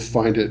 he will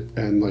find it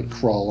and like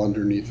crawl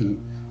underneath, and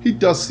he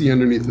dusts the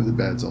underneath of the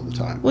beds all the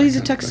time. Well, he's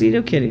a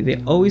tuxedo kitty.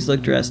 They always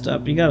look dressed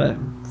up. You gotta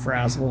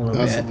frazzle a little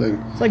That's bit. the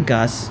thing. It's like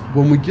Gus.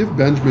 When we give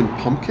Benjamin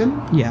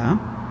pumpkin,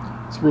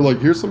 Yeah. so we're like,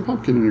 here's some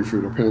pumpkin in your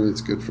food. Apparently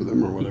it's good for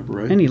them or whatever,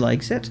 right? And he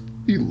likes it.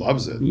 He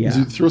loves it. Yeah. So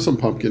you throw some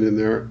pumpkin in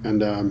there,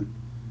 and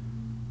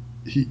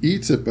he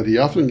eats it, but he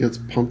often gets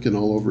pumpkin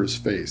all over his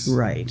face.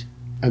 Right.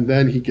 And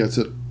then he gets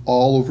it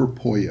all over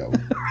Pollo.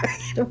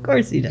 Right. Of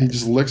course he does. He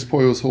just licks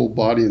Pollo's whole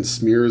body and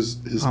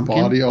smears his Pumpkin?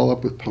 body all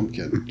up with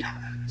pumpkin.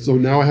 So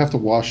now I have to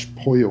wash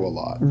Pollo a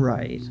lot.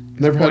 Right.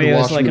 Never had to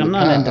Pollo's wash like, him in I'm the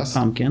not into past.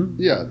 pumpkin.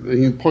 Yeah,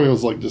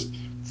 Pollo's like just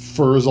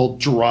fur's all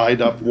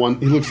dried up. He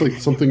looks like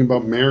something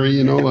about Mary,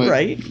 you know, like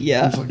Right?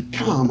 Yeah. It's like,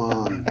 come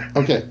on.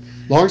 Okay.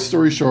 Long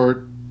story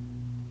short,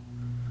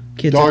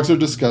 Kids dogs are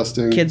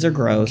disgusting. Kids are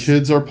gross.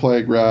 Kids are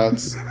plague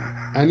rats.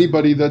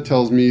 Anybody that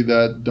tells me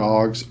that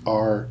dogs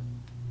are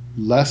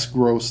less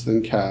gross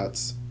than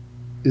cats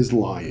is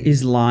lying.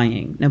 Is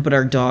lying. No, but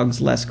are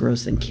dogs less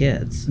gross than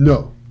kids?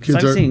 No.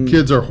 I've seen-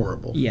 Kids are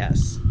horrible.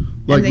 Yes.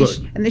 Like, and, look.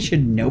 and they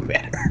should know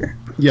better.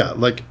 Yeah,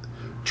 like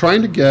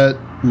trying to get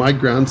my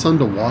grandson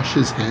to wash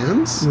his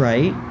hands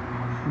Right?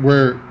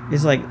 where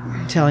It's like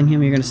telling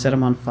him you're going to set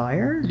him on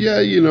fire? yeah,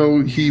 you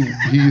know,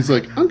 he's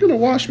like, I'm going to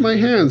wash my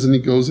hands. And he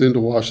goes in to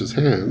wash his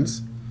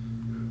hands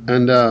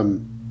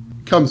and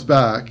comes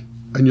back.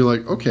 And you're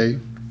like, okay,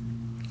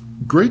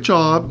 great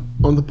job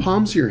on the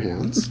palms of your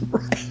hands.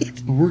 Right.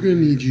 But we're going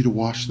to need you to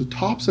wash the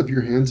tops of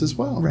your hands as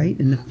well. Right?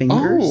 And the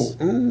fingers?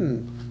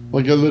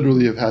 Like I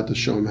literally have had to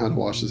show him how to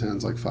wash his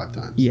hands like 5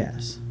 times.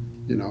 Yes.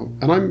 You know,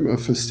 and I'm a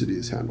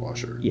fastidious hand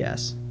washer.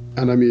 Yes.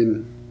 And I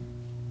mean,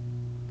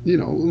 you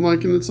know,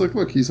 like, and it's like,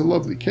 look, he's a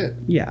lovely kid.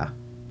 Yeah.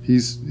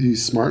 He's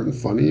smart and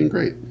funny and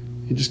great.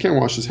 He just can't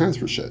wash his hands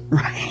for shit.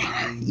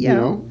 Right. You Yeah.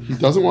 know, he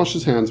doesn't wash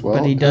his hands well.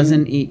 But he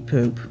doesn't eat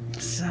poop.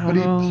 So. But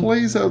he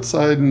plays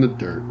outside in the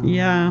dirt.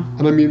 Yeah.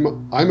 And I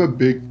mean, I'm a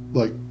big,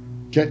 like,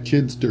 get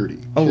kids dirty.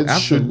 Oh, kids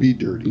absolutely. should be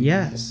dirty.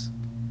 Yes.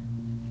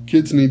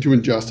 Kids need to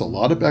ingest a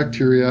lot of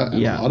bacteria and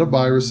Yeah. a lot of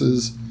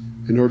viruses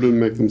in order to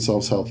make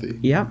themselves healthy.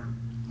 Yep.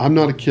 I'm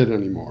not a kid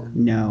anymore.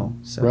 No.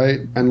 So,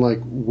 right? And like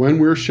when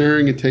we're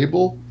sharing a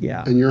table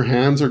Yeah. and your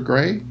hands are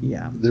gray,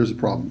 Yeah. there's a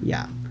problem.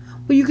 Yeah.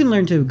 Well, you can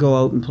learn to go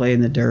out and play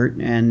in the dirt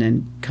and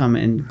then come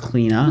and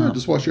clean up. Yeah,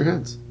 just wash your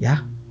hands. Yeah,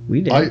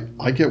 we did.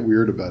 I get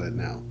weird about it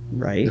now.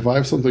 Right. If I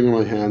have something in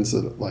my hands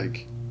that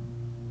like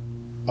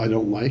I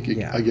don't like,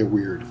 I get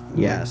weird.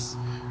 Yes.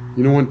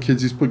 You know when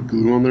kids used to put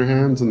glue on their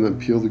hands and then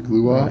peel the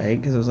glue off? Right,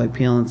 because it was like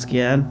peeling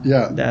skin.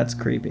 Yeah. That's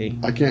creepy.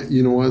 I can't,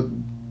 you know what?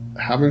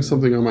 Having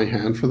something on my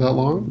hand for that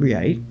long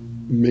Right.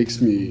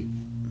 makes me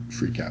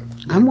freak out.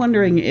 I'm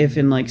wondering if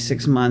in like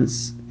 6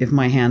 months, if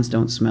my hands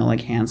don't smell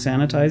like hand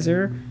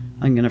sanitizer,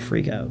 I'm going to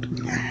freak out.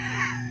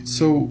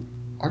 So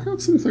I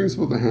got some things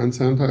about the hand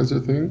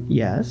sanitizer thing,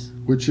 Yes.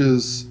 which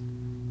is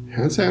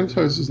hand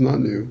sanitizer is not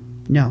new.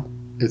 No.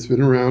 It's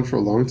been around for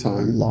a long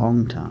time.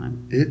 Long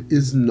time. It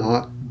is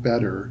not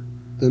better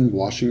than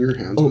washing your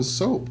hands with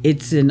soap.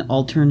 It's an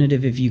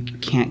alternative if you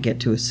can't get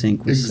to a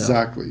sink with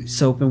Exactly. soap.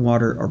 Soap and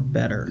water are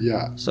better.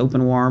 Yeah. Soap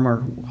and warm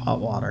or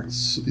hot water.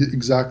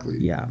 Exactly.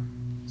 Yeah.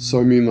 So,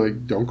 I mean,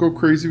 like, don't go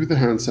crazy with the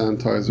hand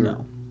sanitizer.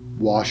 No.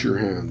 Wash your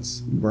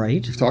hands.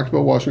 Right? We've talked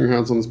about washing your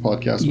hands on this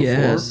podcast before.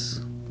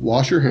 Yes.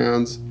 Wash your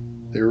hands.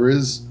 There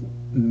is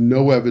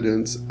no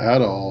evidence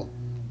at all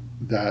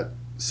that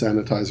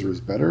sanitizer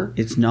is better.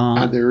 It's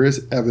not. And there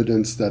is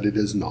evidence that it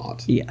is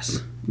not.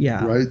 Yes.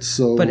 Yeah. Right?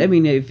 So, But I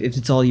mean, if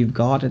it's all you've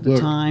got at the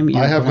time,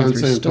 I have hand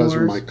sanitizer stores.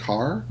 in my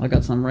car. I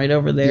got some right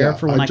over there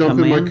for when I jump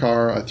come in my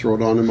car. I throw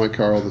it on in my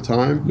car all the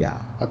time.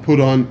 Yeah. I put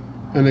on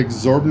an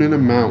exorbitant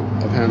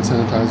amount of hand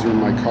sanitizer in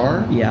my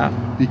car. Yeah.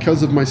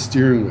 Because of my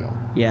steering wheel.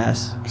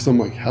 Yes. Because I'm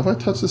like, have I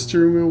touched the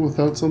steering wheel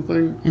without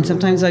something? And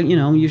sometimes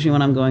usually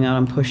when I'm going out,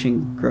 I'm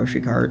pushing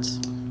grocery carts.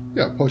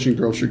 Yeah, pushing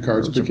grocery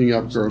carts, picking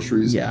up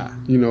groceries. Yeah.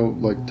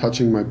 Like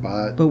touching my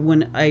butt. But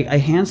when I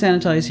hand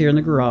sanitize here in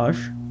the garage.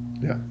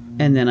 Yeah.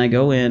 And then I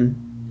go in,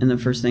 and the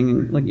first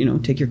thing,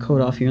 take your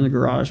coat off here in the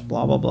garage,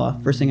 blah, blah, blah.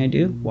 First thing I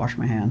do, wash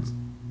my hands.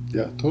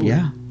 Yeah, totally.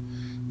 Yeah.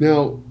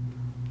 Now,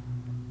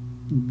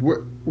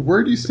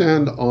 where do you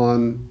stand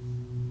on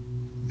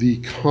the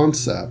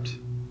concept,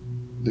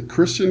 the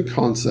Christian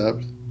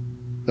concept,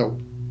 that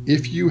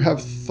if you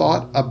have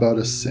thought about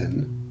a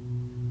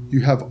sin,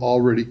 you have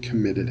already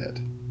committed it?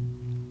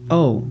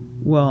 Oh,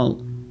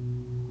 well,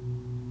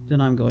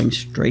 then I'm going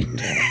straight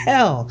to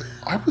hell.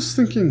 I was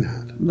thinking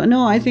that. But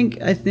no, I think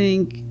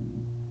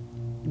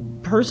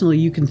personally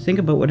you can think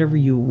about whatever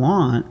you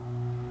want.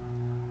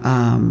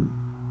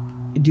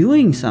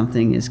 Doing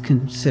something is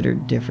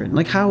considered different.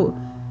 Like how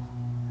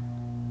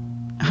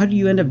do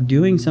you end up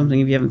doing something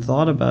if you haven't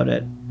thought about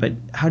it? But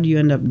how do you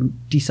end up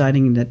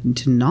deciding that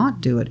to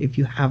not do it if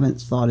you haven't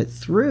thought it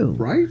through?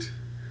 Right?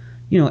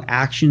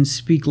 Actions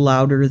speak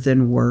louder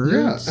than words.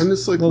 Yeah, and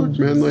it's like, look,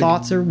 man, like,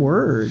 thoughts are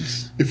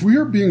words. if we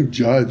are being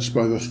judged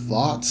by the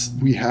thoughts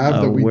we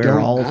have that we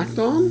don't act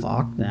on,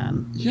 fuck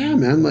then. yeah,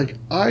 man, like,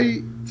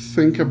 I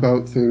think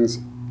about things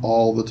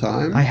all the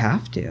time I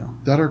have to.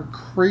 that are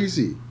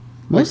crazy.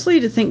 Mostly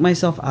to think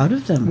myself out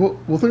of them.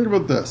 Well, think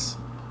about this.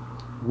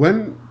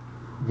 When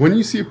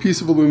you see a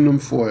piece of aluminum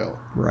foil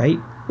Right?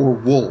 or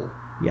wool,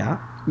 Yeah.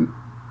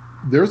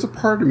 there's a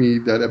part of me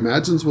that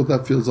imagines what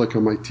that feels like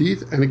on my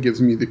teeth, and it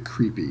gives me the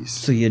creepies.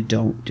 So you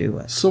don't do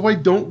it. So I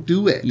don't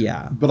do it.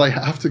 Yeah. But I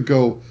have to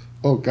go,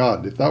 oh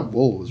God, if that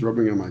wool was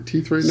rubbing on my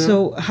teeth right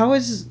now.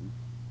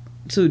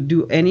 So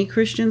do any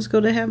Christians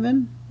go to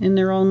heaven in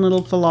their own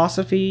little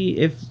philosophy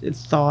if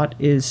thought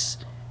is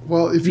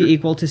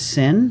equal to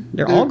sin?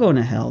 They're all going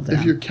to hell then.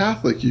 If you're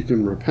Catholic, you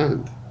can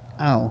repent.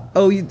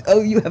 Oh,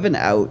 you have an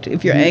out.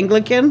 If you're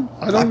Anglican?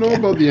 I don't know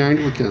about the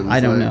Anglicans. I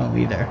don't know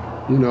either.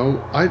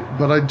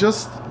 But I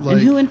just like...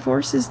 And who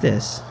enforces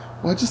this?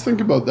 Well, I just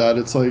think about that.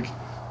 It's like,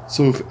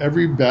 so if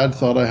every bad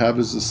thought I have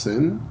is a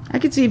sin... I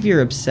could see if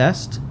you're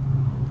obsessed.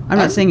 I'm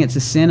not saying it's a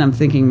sin. I'm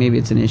thinking maybe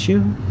it's an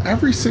issue.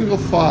 Every single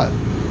thought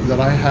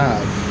that I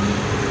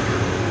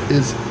have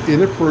is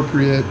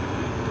inappropriate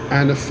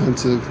and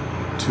offensive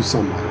to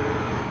someone.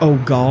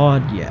 Oh,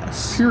 God,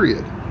 yes.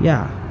 Period.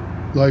 Yeah.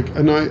 Like,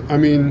 and I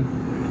mean...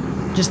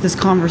 Just this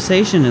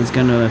conversation is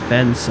going to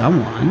offend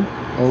someone.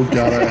 Oh,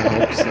 God, I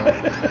hope so.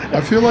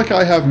 I feel like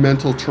I have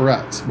mental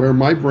Tourette's, where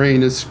my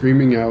brain is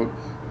screaming out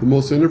the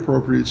most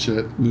inappropriate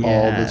shit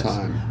all the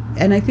time.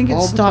 And I think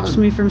it stops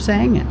me from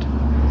saying it.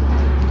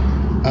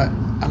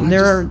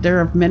 There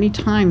are many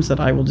times that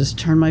I will just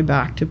turn my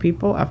back to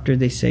people after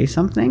they say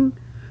something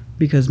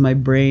because my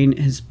brain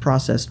has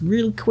processed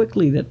really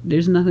quickly that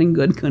there's nothing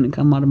good going to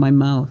come out of my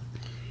mouth.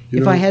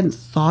 If I hadn't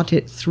thought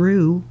it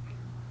through,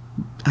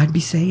 I'd be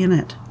saying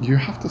it. You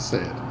have to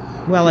say it.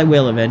 Well, I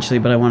will eventually,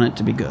 but I want it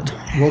to be good.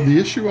 Well, the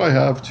issue I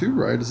have too,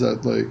 right, is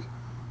that like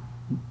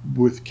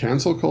with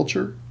cancel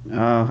culture,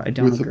 I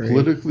don't with agree. the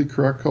politically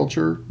correct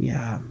culture,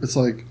 yeah, it's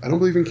like I don't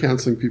believe in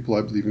canceling people.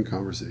 I believe in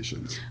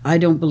conversations. I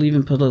don't believe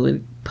in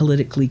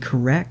politically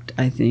correct.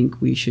 I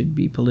think we should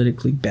be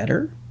politically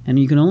better, and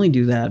you can only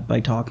do that by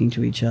talking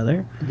to each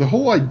other. The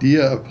whole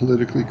idea of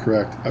politically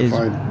correct, I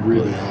find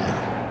really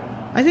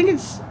odd. I think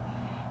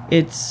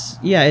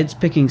it's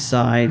picking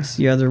sides.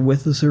 You're either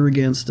with us or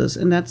against us,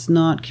 and that's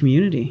not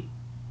community.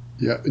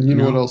 Yeah, and you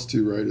know what else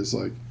too, right? Is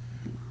like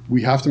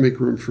we have to make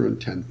room for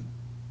intent.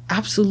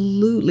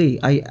 Absolutely.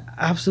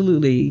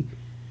 Absolutely.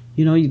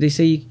 They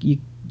say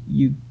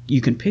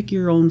you can pick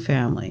your own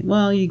family.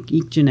 Well,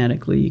 you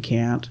genetically you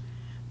can't,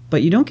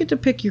 but you don't get to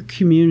pick your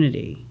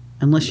community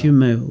unless you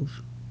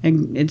move.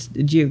 And it's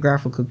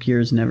geographical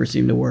cures never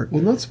seem to work.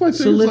 Well, that's my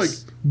thing. So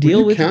let's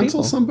deal with cancel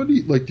people.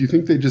 somebody. Like, do you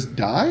think they just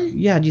die?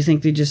 Yeah. Do you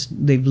think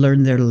they've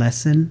learned their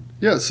lesson?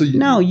 Yeah. So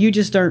no, you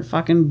just aren't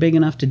fucking big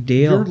enough to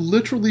deal. You're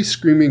literally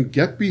screaming,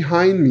 "Get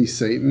behind me,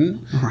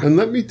 Satan!" Right. And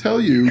let me tell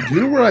you, do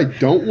you know where I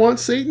don't want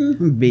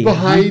Satan?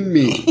 Behind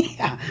me.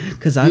 Yeah,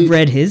 because I've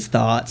read his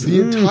thoughts.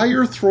 The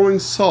entire throwing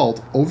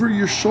salt over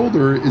your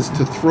shoulder is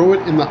to throw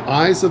it in the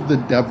eyes of the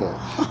devil.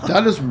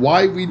 That is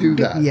why we do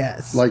that.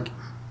 Yes. Like,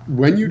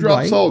 when you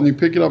drop salt and you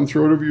pick it up and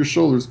throw it over your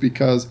shoulders,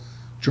 because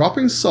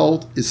dropping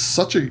salt is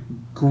such a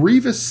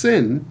grievous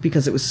sin.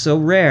 Because it was so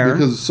rare.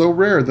 Because it's so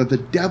rare that the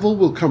devil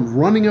will come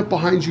running up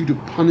behind you to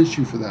punish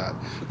you for that.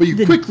 But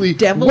you quickly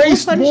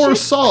waste more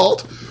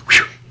salt.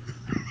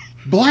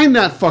 Blind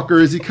that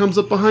fucker as he comes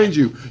up behind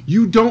you.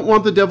 You don't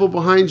want the devil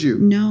behind you.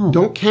 No.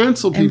 Don't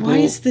cancel people. And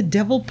why is the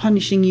devil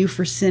punishing you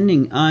for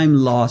sinning? I'm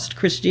lost.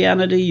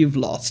 Christianity, you've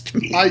lost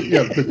me.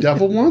 The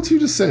devil wants you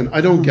to sin.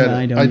 I don't get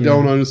it. I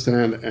don't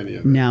understand any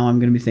of it. Now I'm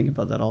going to be thinking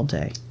about that all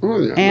day.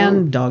 Oh, yeah,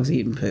 and dogs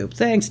eating poop.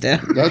 Thanks,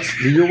 Dan.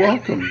 You're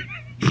welcome.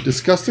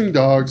 Disgusting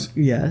dogs.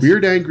 Yes.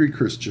 Weird, angry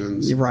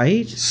Christians.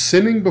 Right.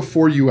 Sinning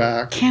before you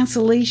act.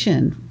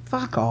 Cancellation.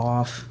 Fuck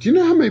off. Do you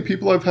know how many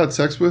people I've had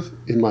sex with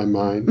in my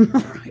mind?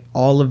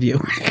 All of you.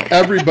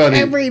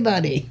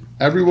 Everybody.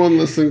 Everyone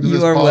listening to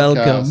this podcast. You are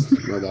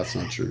welcome. No, that's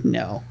not true.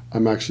 No.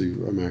 I'm actually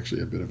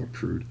a bit of a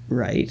prude.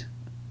 Right.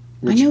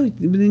 I know.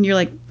 But then you're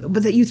like,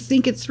 but that you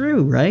think it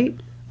through, right?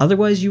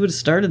 Otherwise, you would have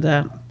started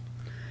that,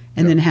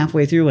 and then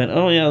halfway through went,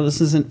 "Oh yeah, this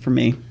isn't for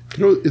me."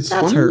 That's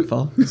funny,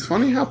 hurtful. It's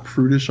funny how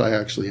prudish I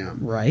actually am.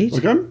 Right.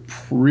 Like I'm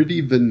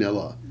pretty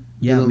vanilla.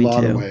 Yeah, in a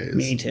lot of ways.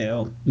 Me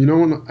too.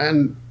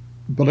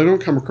 But I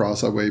don't come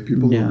across that way.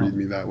 People don't read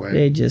me that way.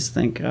 They just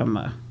think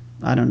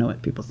I don't know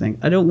what people think.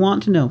 I don't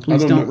want to know.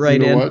 Please don't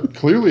write in. What?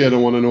 Clearly, I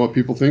don't want to know what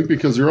people think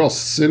because you're all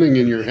sinning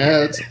in your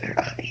heads.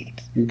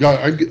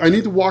 Right. I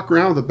need to walk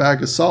around with a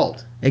bag of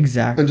salt.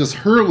 Exactly. And just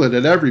hurl it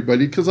at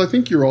everybody because I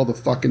think you're all the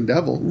fucking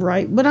devil.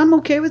 Right. But I'm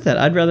okay with that.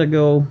 I'd rather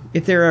go,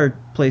 if there are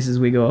places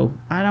we go,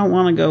 I don't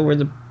want to go where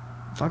the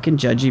fucking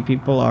judgy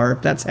people are.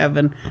 If that's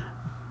heaven,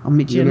 I'll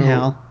meet you in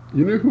hell.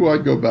 You know who I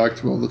go back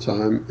to all the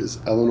time is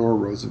Eleanor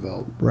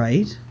Roosevelt.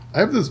 Right. I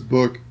have this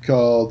book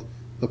called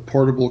The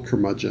Portable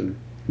Curmudgeon.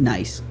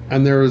 Nice.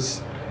 And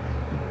there's,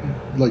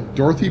 like,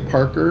 Dorothy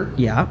Parker.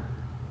 Yeah.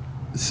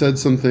 Said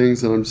some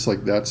things, and I'm just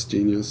like, that's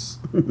genius.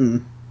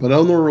 But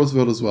Eleanor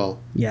Roosevelt as well.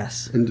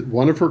 Yes. And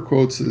one of her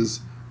quotes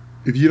is,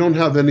 if you don't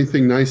have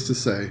anything nice to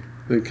say,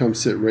 then come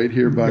sit right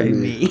here by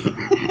me.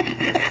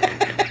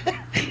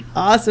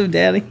 Awesome,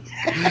 Danny.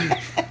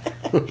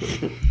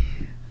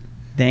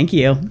 Thank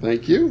you.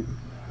 Thank you.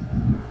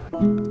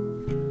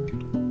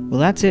 Well,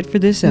 that's it for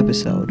this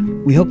episode.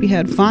 We hope you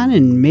had fun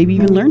and maybe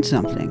even learned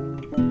something.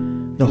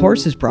 The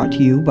Horse is brought to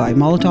you by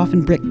Molotov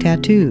and Brick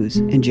Tattoos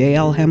and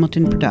J.L.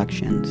 Hamilton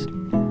Productions.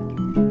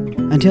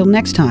 Until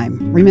next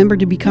time, remember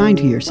to be kind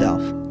to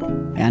yourself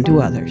and to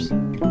others.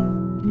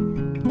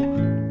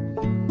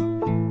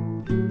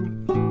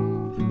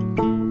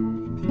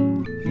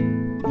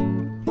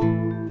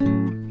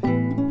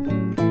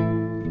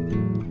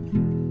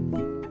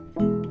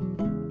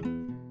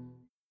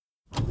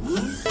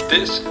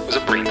 This was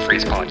a Brain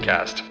Freeze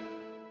podcast.